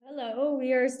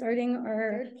we are starting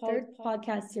our third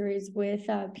podcast series with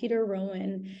Peter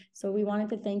Rowen. So we wanted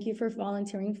to thank you for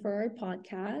volunteering for our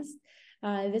podcast.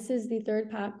 This is the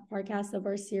third podcast of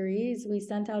our series. We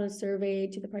sent out a survey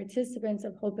to the participants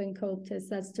of Hope and Cope to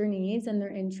assess their needs and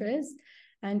their interests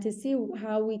and to see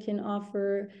how we can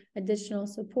offer additional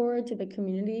support to the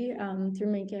community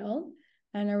through McGill.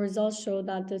 And our results showed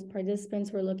that those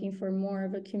participants were looking for more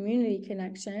of a community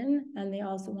connection, and they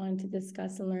also wanted to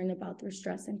discuss and learn about their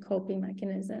stress and coping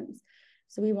mechanisms.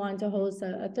 So we wanted to host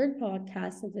a third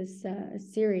podcast of this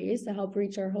series to help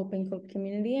reach our Hope and Cope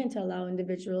community and to allow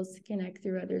individuals to connect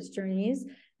through others' journeys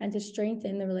and to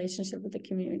strengthen the relationship with the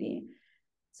community.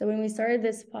 So when we started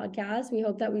this podcast, we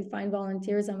hope that we find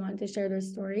volunteers that want to share their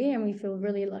story, and we feel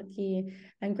really lucky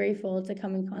and grateful to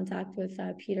come in contact with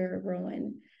Peter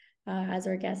Rowen as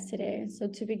our guest today. So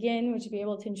to begin, would you be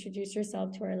able to introduce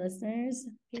yourself to our listeners,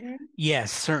 Peter?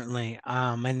 Yes, certainly.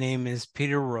 My name is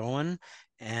Peter Rowen,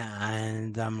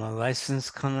 and I'm a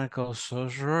licensed clinical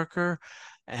social worker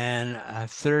and a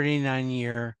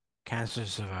 39-year cancer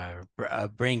survivor,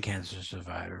 brain cancer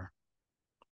survivor.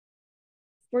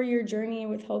 For your journey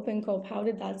with Hope and Cope, how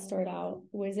did that start out?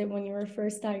 Was it when you were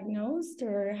first diagnosed,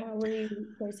 or how were you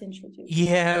first introduced?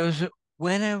 Yeah, it was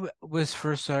when I was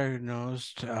first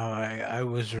diagnosed. I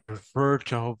was referred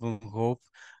to Hope and Cope.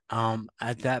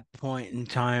 At that point in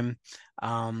time,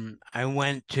 I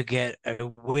went to get a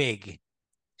wig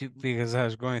because I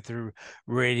was going through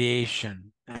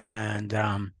radiation, and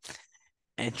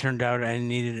it turned out I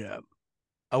needed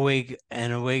a wig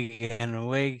and a wig and a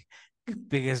wig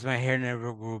because my hair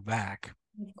never grew back.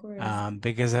 Of course.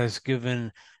 Because I was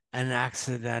given an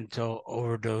accidental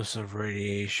overdose of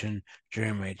radiation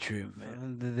during my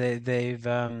treatment. They've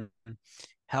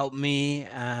helped me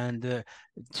and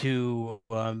to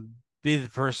be the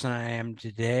person I am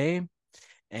today,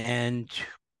 and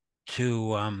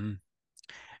to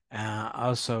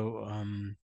also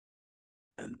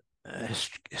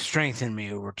strengthen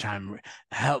me over time,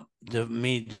 help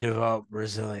me develop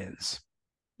resilience.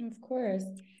 Of course.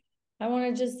 I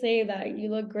want to just say that you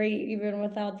look great even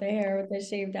without the hair, with the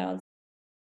shaved out.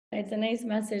 It's a nice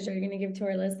message that you're going to give to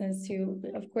our listeners too.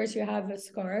 Of course, you have a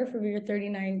scar for your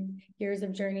 39 years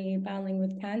of journey battling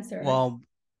with cancer. Well,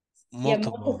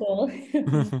 multiple. Yeah,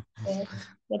 multiple.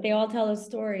 But they all tell a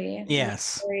story.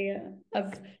 Yes. A story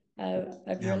of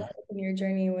your life and your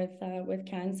journey with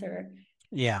cancer.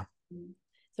 Yeah.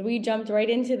 So we jumped right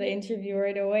into the interview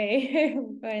right away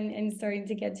and starting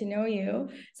to get to know you.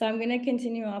 So I'm going to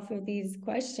continue off with these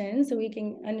questions so we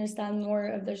can understand more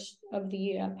of the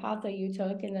path that you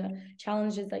took and the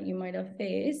challenges that you might have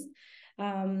faced.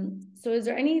 So is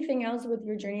there anything else with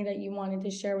your journey that you wanted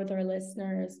to share with our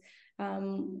listeners?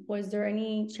 Was there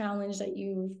any challenge that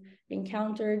you've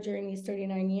encountered during these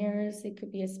 39 years? It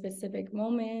could be a specific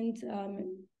moment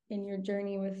in your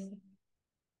journey with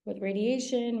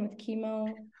radiation, with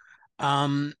chemo?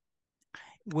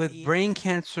 With brain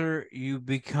cancer, it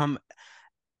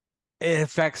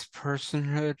affects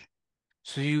personhood.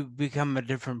 So you become a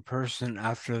different person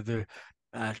after the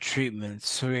treatment.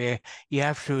 So you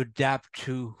have to adapt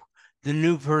to the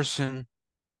new person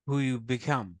who you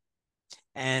become.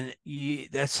 And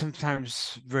that's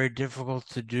sometimes very difficult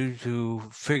to do, to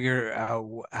figure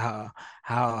out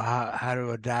how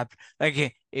to adapt.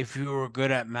 Like if you were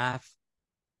good at math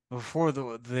before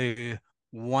the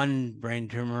one brain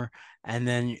tumor, and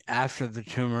then after the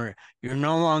tumor, you're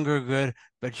no longer good,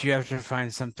 but you have to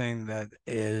find something that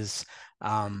is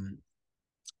that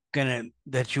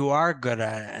you are good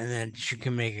at, and then you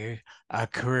can make a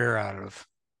career out of.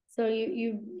 So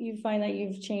you find that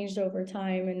you've changed over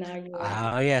time, and now you're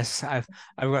Yes, I've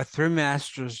got 3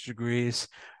 master's degrees,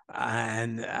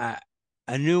 and a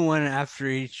new one after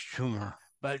each tumor.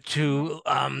 But to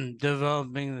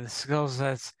developing the skill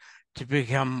sets to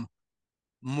become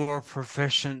more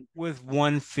proficient with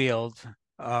one field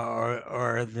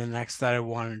or the next that I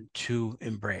wanted to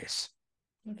embrace.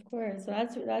 Of course. So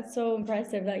that's so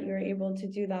impressive that you're able to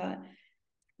do that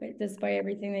despite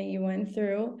everything that you went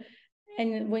through.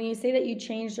 And when you say that you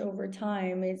changed over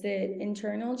time, is it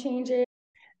internal changes?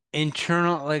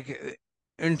 Internal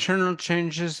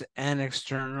changes and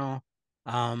external.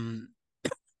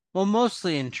 Well,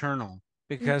 mostly internal,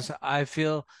 because I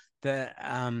feel that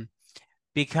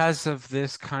because of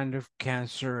this kind of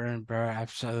cancer and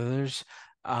perhaps others,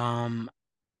 I've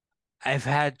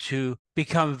had to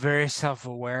become very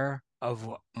self-aware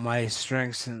of my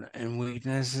strengths and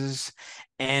weaknesses,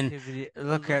 and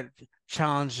look at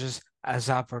challenges as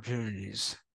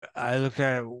opportunities. I look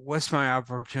at what's my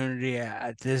opportunity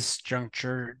at this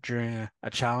juncture during a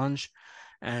challenge,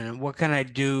 and what can I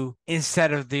do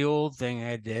instead of the old thing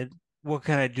I did what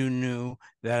can I do new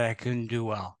that I can do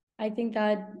well? I think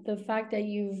that the fact that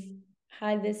you've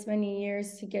had this many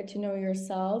years to get to know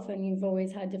yourself and you've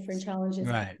always had different challenges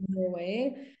come Right. your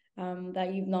way,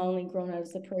 that you've not only grown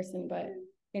as a person, but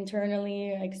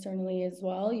internally, externally as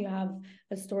well. You have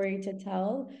a story to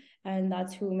tell, and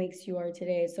that's who makes you are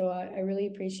today. So I really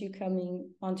appreciate you coming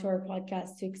onto our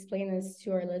podcast to explain this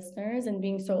to our listeners and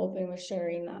being so open with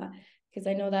sharing that. Because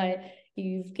I know that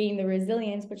you've gained the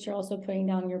resilience, but you're also putting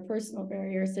down your personal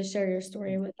barriers to share your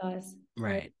story with us.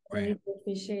 Right. I really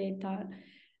appreciate that.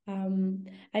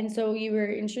 And so you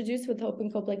were introduced with Hope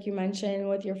and Cope, like you mentioned,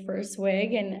 with your first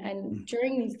wig, and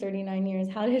during these 39 years,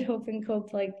 how did Hope and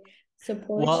Cope like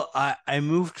support you? Well, I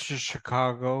moved to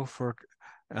Chicago for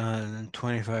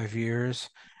 25 years.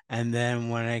 And then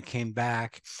when I came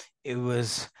back, it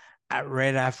was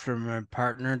right after my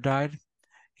partner died.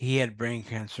 He had brain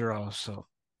cancer also.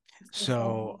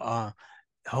 So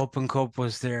Hope and Cope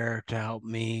was there to help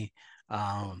me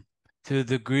through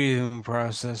the grieving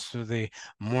process, through the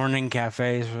morning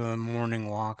cafes or the morning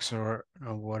walks or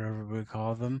whatever we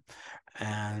call them.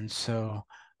 And so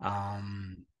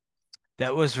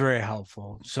that was very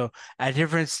helpful. So at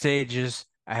different stages,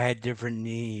 I had different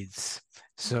needs.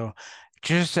 So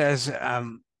just as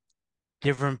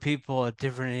different people at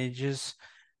different ages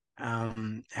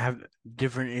have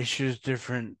different issues,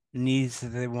 different needs that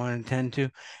they want to tend to,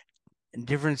 in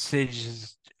different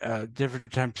stages,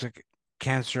 different types of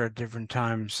cancer at different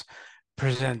times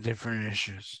present different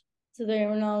issues. So they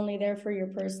were not only there for your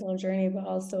personal journey, but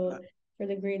also for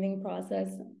the grieving process.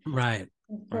 Right,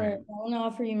 Of right. course, I want to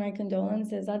offer you my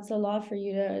condolences. That's a lot for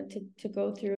you to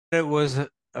go through. It was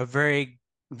a very,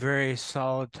 very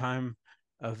solid time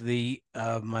of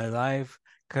my life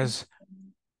because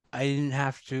I didn't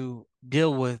have to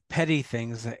deal with petty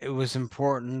things. It was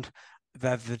important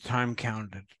that the time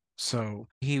counted. So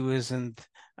he was in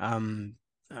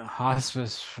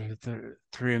hospice for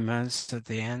 3 months at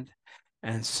the end.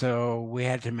 And so we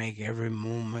had to make every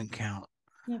moment count.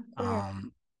 Of course.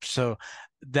 Um, so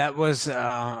that was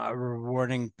a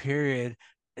rewarding period.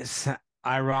 It's,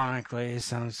 ironically, it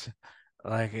sounds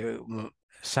like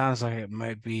it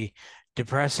might be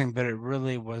depressing, but it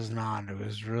really was not. It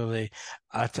was really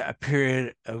a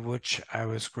period of which I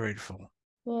was grateful.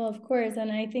 Well, of course,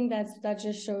 and I think that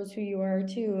just shows who you are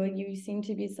too. You seem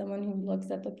to be someone who looks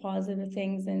at the positive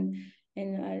things in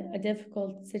a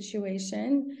difficult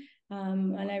situation,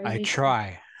 and I I really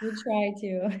try. you try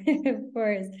to, of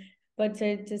course. But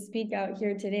to speak out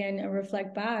here today and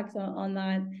reflect back on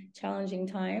that challenging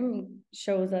time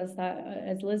shows us that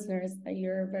as listeners that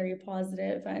you're very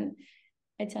positive and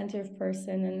attentive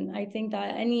person, and I think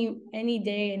that any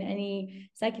day and any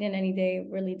second and any day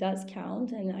really does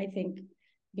count. And I think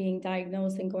being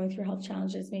diagnosed and going through health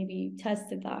challenges maybe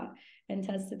tested that and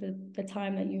tested the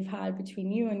time that you've had between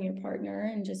you and your partner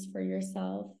and just for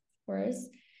yourself, of course.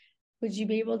 Would you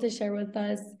be able to share with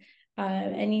us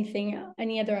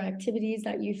any other activities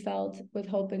that you felt with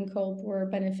Hope and Cope were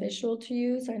beneficial to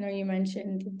you? So I know you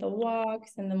mentioned the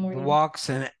walks and the The morning. walks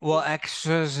and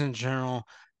exercise in general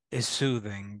is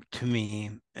soothing to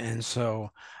me, and so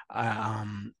I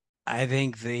I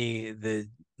think the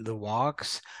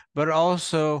walks, but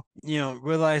also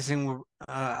realizing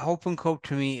Hope and Cope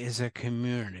to me is a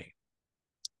community.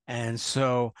 And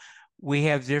so we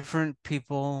have different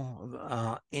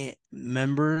people,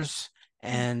 members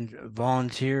and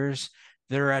volunteers.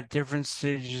 They're at different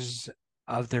stages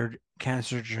of their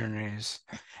cancer journeys,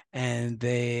 and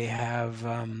they have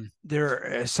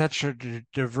there is such a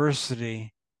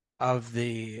diversity of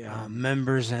the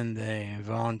members and the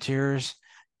volunteers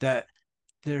that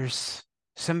there's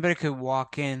somebody could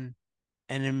walk in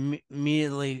and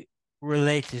immediately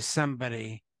relate to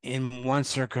somebody in one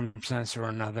circumstance or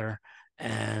another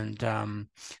and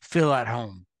feel at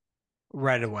home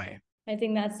right away. I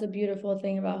think that's the beautiful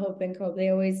thing about Hope and Cope. They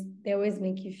always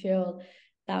make you feel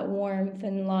that warmth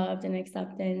and loved and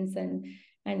acceptance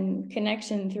and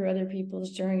connection through other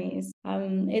people's journeys.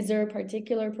 Is there a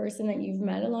particular person that you've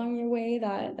met along your way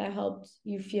that helped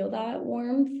you feel that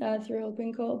warmth through Hope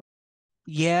and Cope?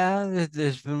 Yeah,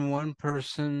 there's been one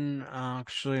person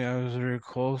actually I was very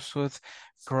close with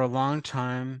for a long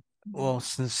time. Well,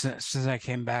 since I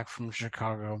came back from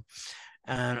Chicago,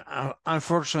 and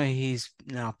unfortunately he's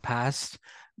now passed.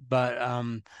 But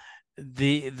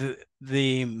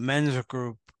the men's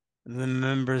group, the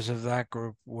members of that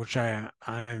group, which I'm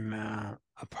a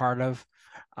part of,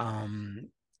 um,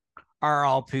 are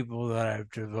all people that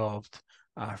I've developed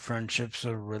friendships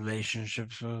or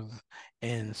relationships with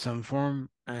in some form,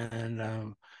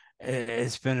 and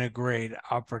it's been a great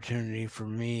opportunity for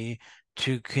me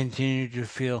to continue to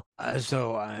feel as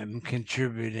though I'm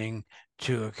contributing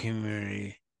to a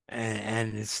community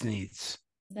and its needs.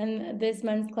 And this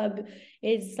men's club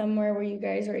is somewhere where you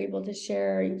guys are able to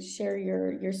share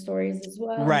your stories as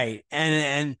well. Right.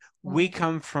 And we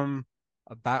come from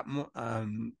a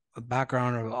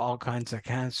background of all kinds of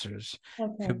cancers.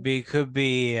 Okay. Could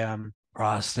be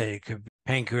prostate, could be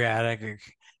pancreatic, it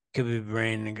could be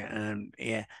brain, and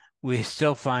yeah, we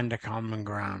still find a common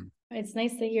ground. It's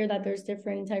nice to hear that there's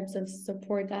different types of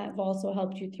support that have also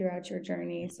helped you throughout your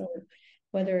journey. So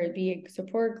whether it be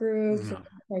support groups or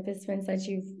participants that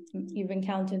you've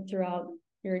encountered throughout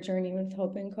your journey with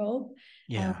Hope and Cope.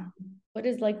 Yeah. What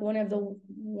is like one of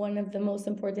the most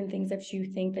important things that you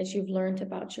think that you've learned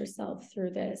about yourself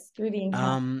through the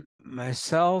encounter?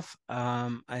 Myself,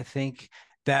 I think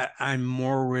that I'm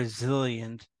more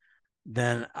resilient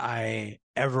than I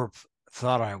ever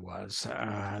thought I was,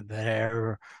 that I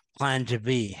ever planned to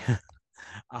be.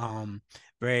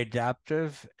 Very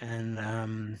adaptive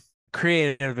and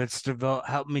creative. It's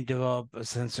helped me develop a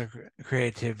sense of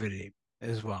creativity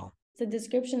as well. It's a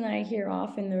description that I hear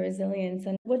often, the resilience.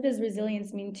 And what does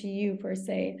resilience mean to you per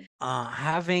se?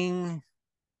 Having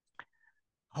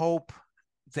hope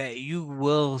that you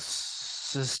will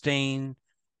sustain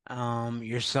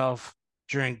yourself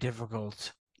during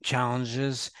difficult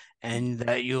challenges and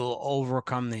that you'll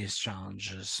overcome these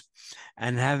challenges.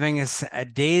 And having a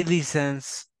daily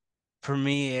sense, for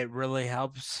me, it really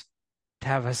helps to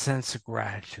have a sense of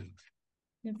gratitude.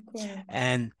 Of course.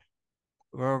 And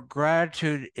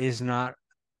gratitude is not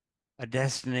a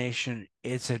destination,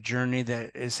 it's a journey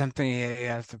that is something you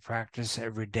have to practice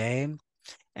every day.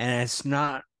 And it's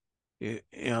not,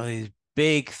 these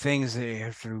big things that you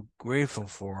have to be grateful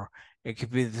for. It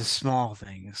could be the small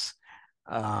things,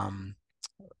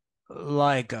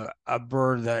 like a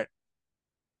bird that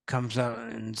comes out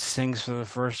and sings for the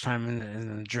first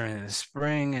time during the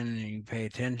spring, and you pay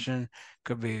attention.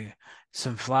 Could be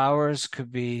some flowers,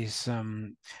 could be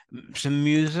some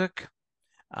music.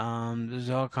 There's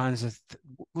all kinds of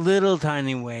little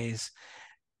tiny ways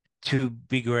to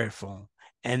be grateful,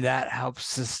 and that helps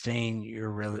sustain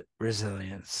your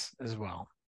resilience as well.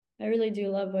 I really do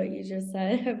love what you just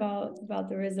said about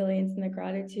the resilience and the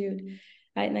gratitude.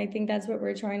 And I think that's what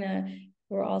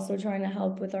we're also trying to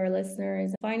help with our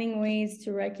listeners, finding ways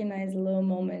to recognize little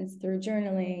moments through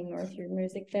journaling or through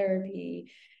music therapy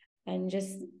and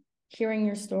just hearing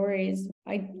your stories.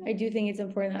 I do think it's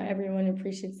important that everyone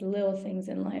appreciates the little things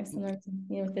in life. Sometimes,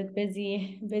 with the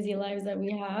busy lives that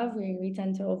we have, we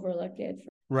tend to overlook it.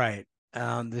 Right.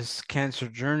 This cancer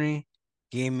journey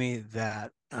gave me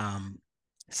that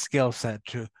skill set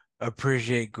to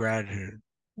appreciate gratitude.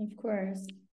 Of course.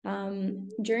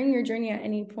 During your journey, at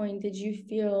any point, did you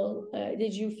feel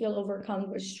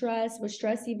overcome with stress? Was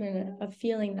stress even a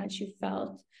feeling that you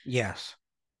felt? Yes.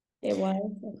 It was?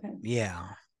 Okay. Yeah.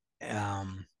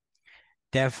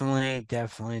 Definitely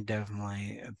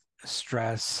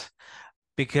stress,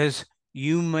 because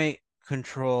you might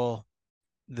control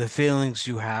the feelings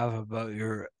you have about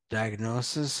your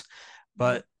diagnosis,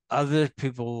 but other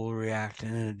people will react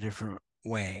in a different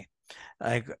way.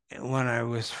 Like when I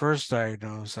was first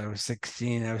diagnosed, I was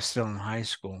 16, I was still in high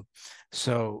school.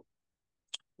 So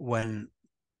and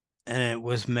it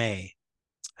was May.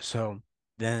 So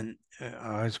then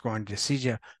I was going to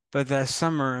CJ, but that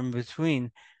summer in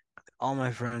between, all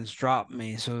my friends dropped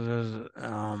me. So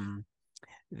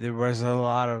there was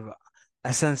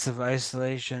a sense of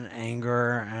isolation,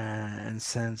 anger, and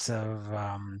sense of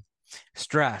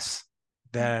stress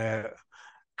that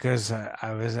because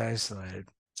I was isolated.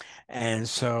 And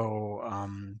so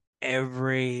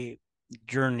every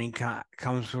journey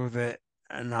comes with it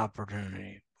an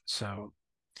opportunity. So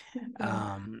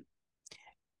um,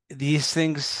 these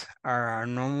things are a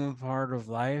normal part of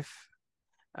life,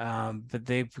 but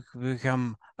they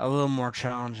become a little more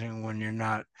challenging when you're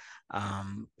not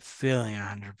feeling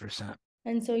 100%.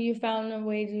 And so you found a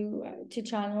way to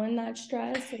channel in that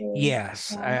stress, or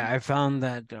Yes, I found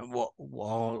that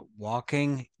while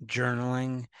walking,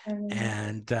 journaling,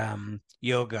 and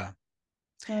yoga.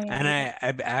 oh And yeah.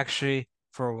 I actually,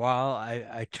 for a while,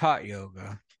 I taught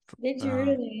yoga. Did you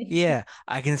really? Yeah,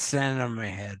 I can stand on my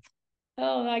head.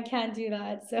 Oh, I can't do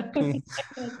that. So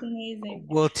that's amazing.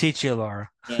 We'll teach you, Laura.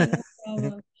 Yeah, no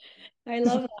problem. I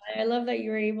love that. I love that you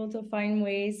were able to find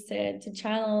ways to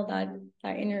channel that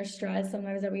inner stress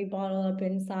sometimes that we bottle up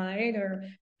inside,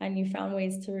 and you found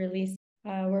ways to release.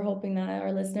 We're hoping that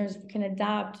our listeners can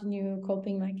adapt new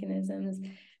coping mechanisms.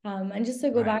 And just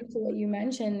to go Right. back to what you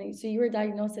mentioned, so you were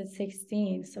diagnosed at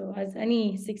 16. So as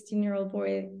any 16-year-old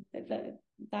boy,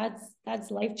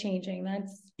 that's life-changing.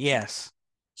 That's Yes.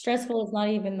 stressful is not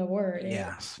even the word.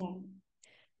 Yes. Yeah.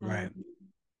 Right.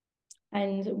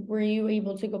 And were you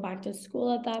able to go back to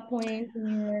school at that point when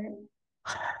you were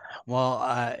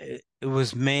Well, it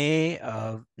was May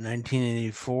of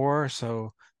 1984,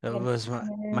 so that like was my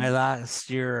summer? last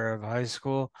year of high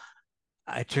school.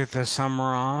 I took the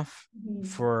summer off Mhm.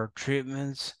 for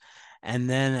treatments, and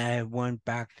then I went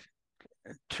back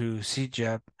to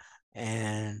CJEP,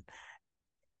 and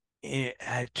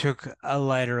I took a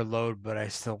lighter load, but I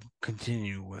still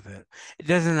continue with it. It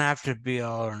doesn't have to be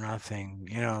all or nothing,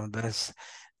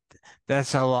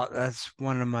 that's a lot. That's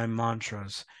one of my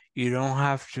mantras. You don't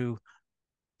have to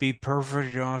be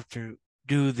perfect. You don't have to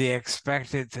do the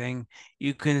expected thing.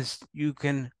 You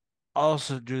can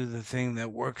also do the thing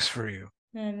that works for you.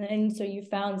 And so you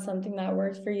found something that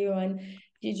worked for you. And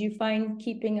did you find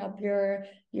keeping up your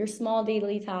small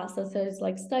daily tasks, such as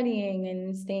like studying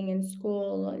and staying in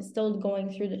school, still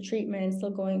going through the treatment,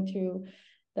 still going through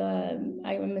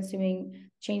I'm assuming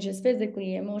changes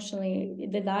physically, emotionally,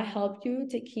 did that help you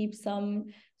to keep some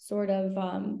sort of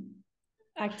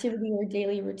activity or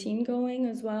daily routine going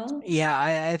as well?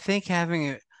 Yeah, I think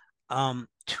having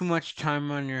too much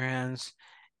time on your hands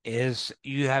is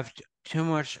you have too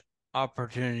much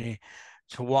opportunity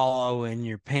to wallow in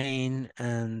your pain,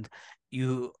 and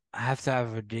you have to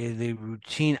have a daily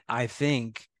routine. I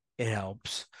think it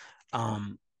helps,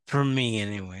 for me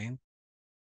anyway.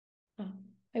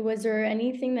 Was there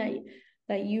anything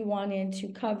that you wanted to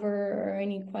cover or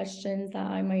any questions that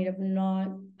I might have not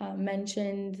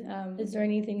mentioned? Is there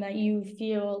anything that you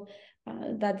feel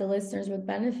that the listeners would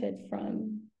benefit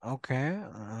from? Okay.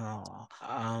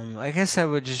 I guess I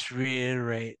would just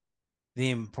reiterate the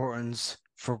importance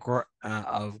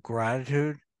of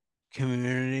gratitude,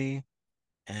 community,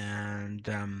 and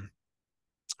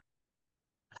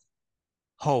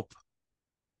hope.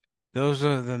 Those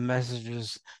are the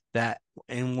messages that,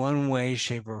 in one way,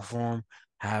 shape, or form,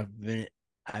 have been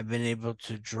I've been able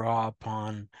to draw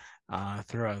upon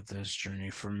throughout this journey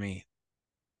for me.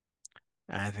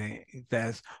 And I think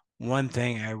that's one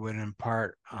thing I would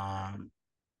impart on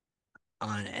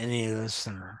any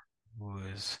listener who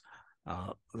is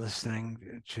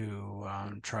listening to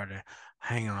try to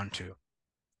hang on to.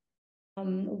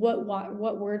 What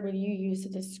word would you use to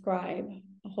describe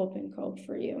hope and cope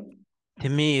for you? To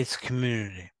me, it's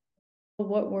community,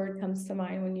 What word comes to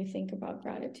mind when you think about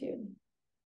gratitude?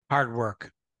 hard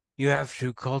work. You have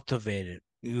to cultivate it.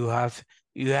 You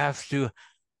have to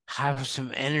have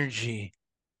some energy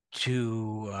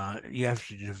you have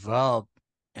to develop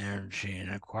energy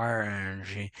and acquire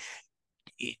energy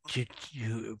to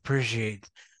appreciate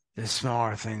the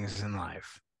smaller things in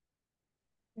life.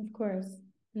 Of course.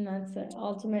 And that's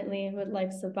ultimately what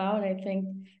life's about. I think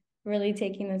really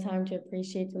taking the time to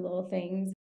appreciate the little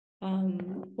things.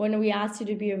 When we asked you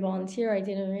to be a volunteer, I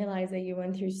didn't realize that you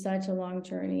went through such a long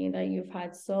journey, that you've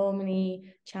had so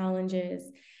many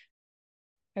challenges.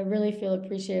 I really feel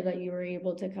appreciative that you were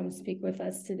able to come speak with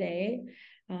us today.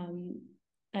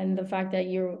 And the fact that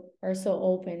you are so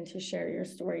open to share your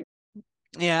story.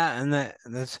 Yeah, and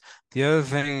that's the other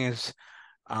thing is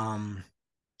um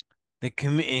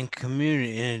in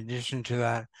community, in addition to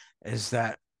that, is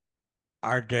that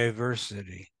our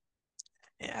diversity.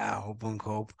 Yeah, hope and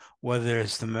cope, whether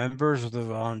it's the members or the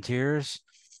volunteers,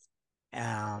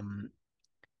 um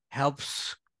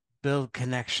helps build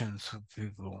connections with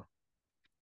people.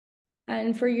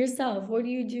 And for yourself, what do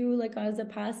you do like as a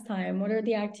pastime? What are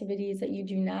the activities that you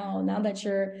do now that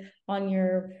you're on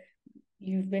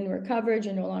you've been recovered,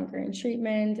 you're no longer in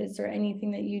treatment? Is there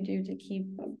anything that you do to keep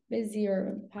busy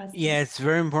or pastime? Yeah, it's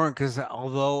very important because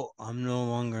although I'm no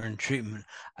longer in treatment,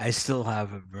 I still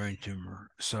have a brain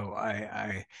tumor. So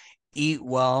I eat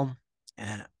well,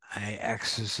 and I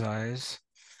exercise,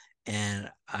 and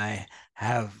I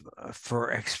have,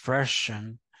 for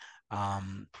expression,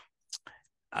 um,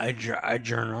 I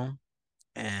journal,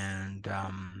 and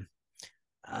um,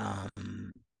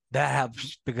 that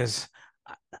helps because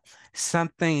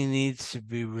something needs to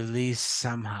be released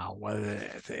somehow, whether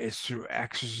it's through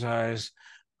exercise,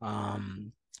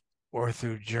 um, or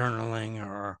through journaling,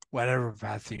 or whatever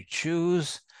path you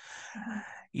choose.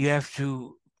 You have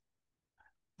to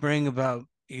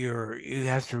you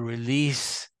have to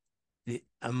release the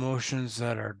emotions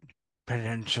that are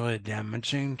potentially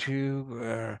damaging to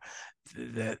you,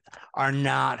 that are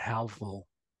not helpful,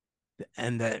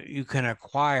 and that you can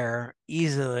acquire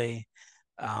easily,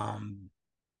 um,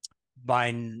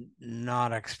 by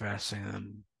not expressing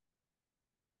them.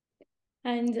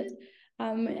 And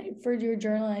for your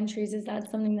journal entries, is that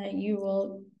something that you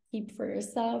will keep for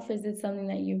yourself? Is it something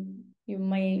that you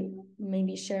might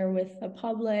maybe share with the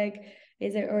public?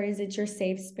 Is it your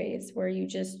safe space where you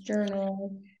just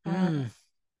journal?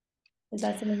 Is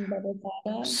that something you've ever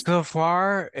thought of? So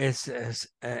far,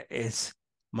 it's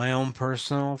my own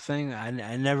personal thing.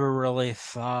 I never really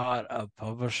thought of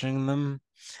publishing them,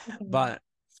 but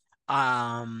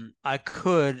I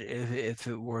could if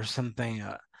it were something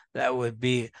that would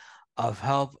be of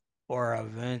help or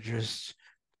of interest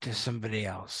to somebody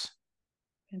else.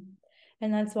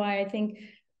 And that's why I think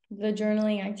the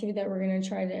journaling activity that we're going to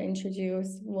try to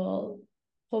introduce will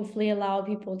hopefully allow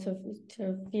people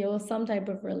to feel some type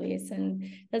of release, and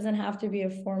doesn't have to be a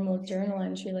formal journal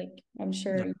entry. Like, I'm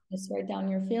sure you just write down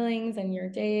your feelings and your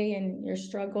day and your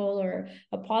struggle, or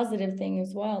a positive thing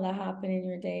as well that happened in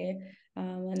your day,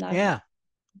 and that can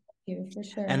you for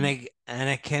sure. And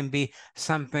it can be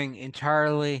something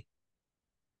entirely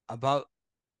about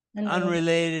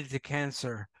unrelated to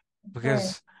cancer,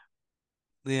 because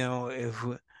if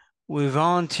we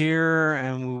volunteer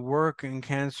and we work in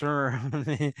cancer,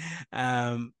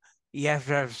 you have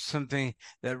to have something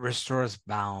that restores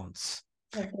balance.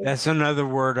 That's another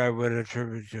word I would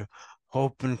attribute to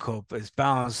Hope and Cope, is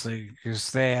balance,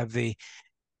 because they have the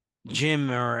gym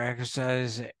or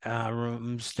exercise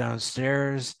rooms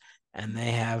downstairs, and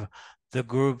they have the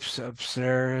groups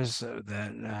upstairs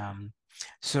that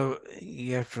so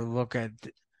you have to look at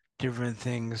different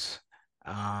things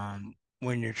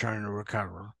when you're trying to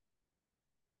recover.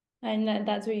 And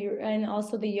that's what and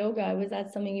also the yoga, was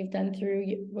that something you've done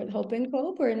through with Hope and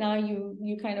Cope, or now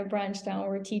you kind of branched out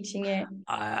or teaching it?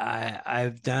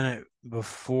 I've done it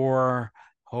before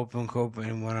Hope and Cope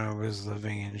when I was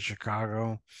living in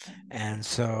Chicago, and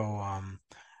so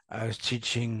I was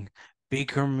teaching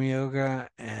Bikram yoga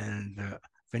and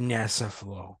Vinyasa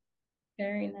flow.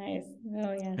 Very nice.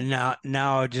 Oh yeah. And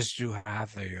now I just do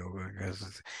hatha yoga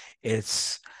because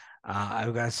it's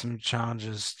I've got some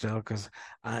challenges still, because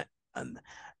I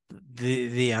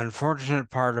the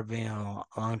unfortunate part of being a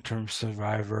long-term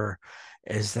survivor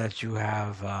is that you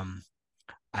have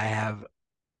I have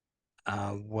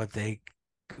what they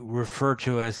refer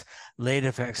to as late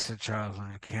effects of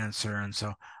childhood cancer, and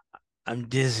so I'm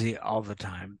dizzy all the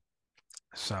time.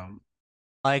 So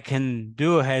I can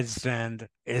do a headstand.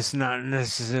 It's not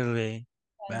necessarily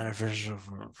beneficial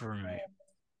for me.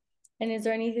 And is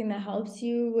there anything that helps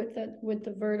you with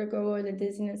the vertigo or the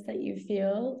dizziness that you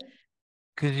feel?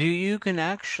 Because you can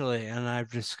actually, and I've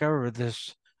discovered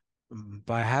this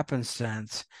by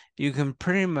happenstance, you can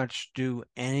pretty much do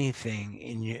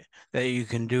anything that you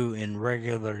can do in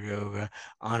regular yoga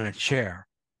on a chair.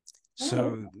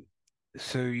 So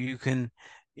you can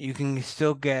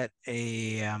still get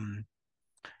a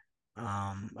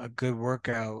good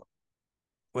workout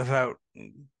without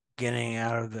getting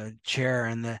out of the chair,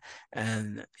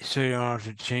 and so you don't have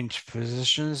to change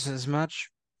positions as much.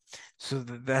 So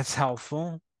that's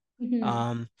helpful.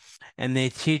 And they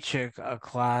teach a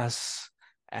class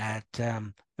at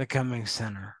the Cumming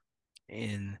Center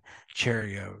in chair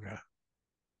yoga.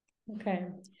 Okay.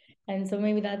 And so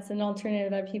maybe that's an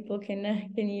alternative that people can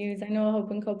use. I know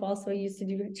Hope and Cope also used to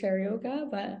do chair yoga,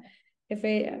 but if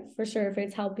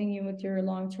it's helping you with your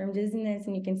long-term dizziness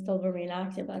and you can still remain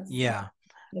active, that's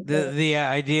The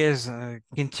idea is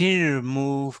continue to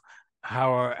move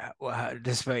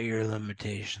despite your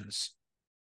limitations.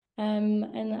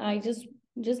 And I just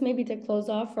maybe to close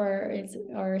off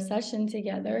our session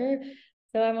together.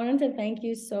 So I wanted to thank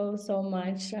you so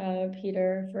much,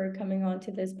 Peter, for coming on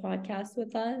to this podcast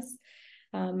with us.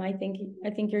 I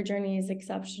think your journey is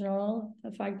exceptional.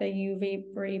 The fact that you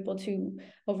were able to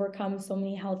overcome so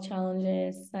many health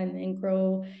challenges and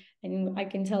grow, and I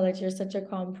can tell that you're such a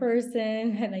calm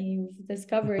person and that you've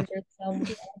discovered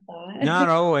yourself. Not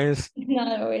always.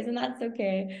 Not always, and that's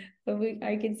okay. But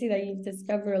I can see that you've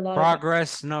discovered a lot of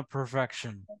progress, not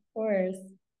perfection. Of course.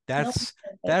 That's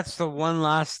the one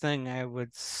last thing I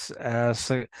would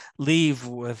leave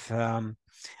with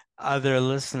other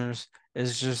listeners,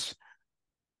 is just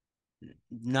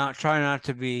try not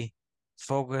to be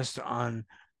focused on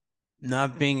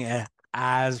not being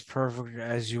as perfect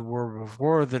as you were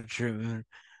before the treatment.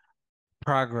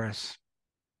 Progress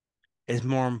is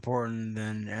more important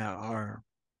than our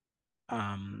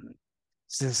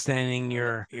sustaining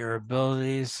your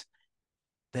abilities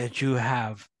that you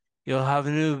have. You'll have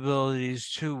new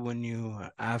abilities too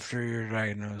after your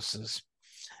diagnosis.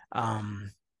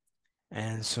 And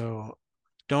so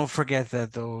don't forget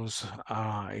that those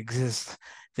exist.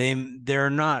 They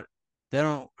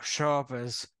don't show up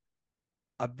as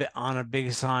a bit on a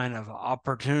big sign of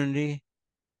opportunity,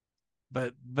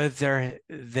 but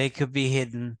they could be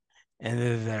hidden, and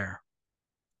they're there.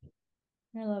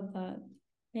 I love that.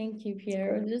 Thank you,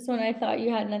 Peter. Just when I thought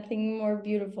you had nothing more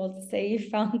beautiful to say, you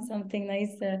found something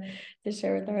nice to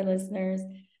share with our listeners.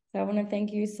 So I want to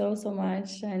thank you so, so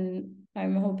much. And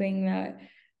I'm hoping that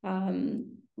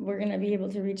we're going to be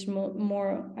able to reach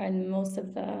more and most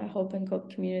of the Hope and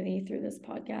Cope community through this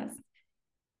podcast.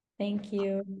 Thank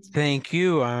you. Thank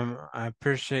you. I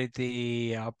appreciate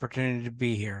the opportunity to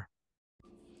be here.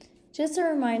 Just a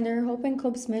reminder, Hope and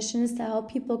Cope's mission is to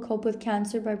help people cope with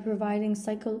cancer by providing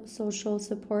psychosocial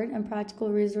support and practical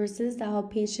resources that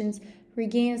help patients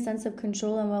regain a sense of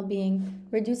control and well-being,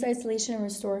 reduce isolation, and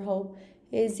restore hope.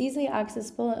 It is easily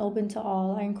accessible and open to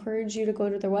all. I encourage you to go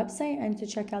to their website and to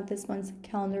check out this month's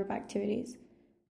calendar of activities.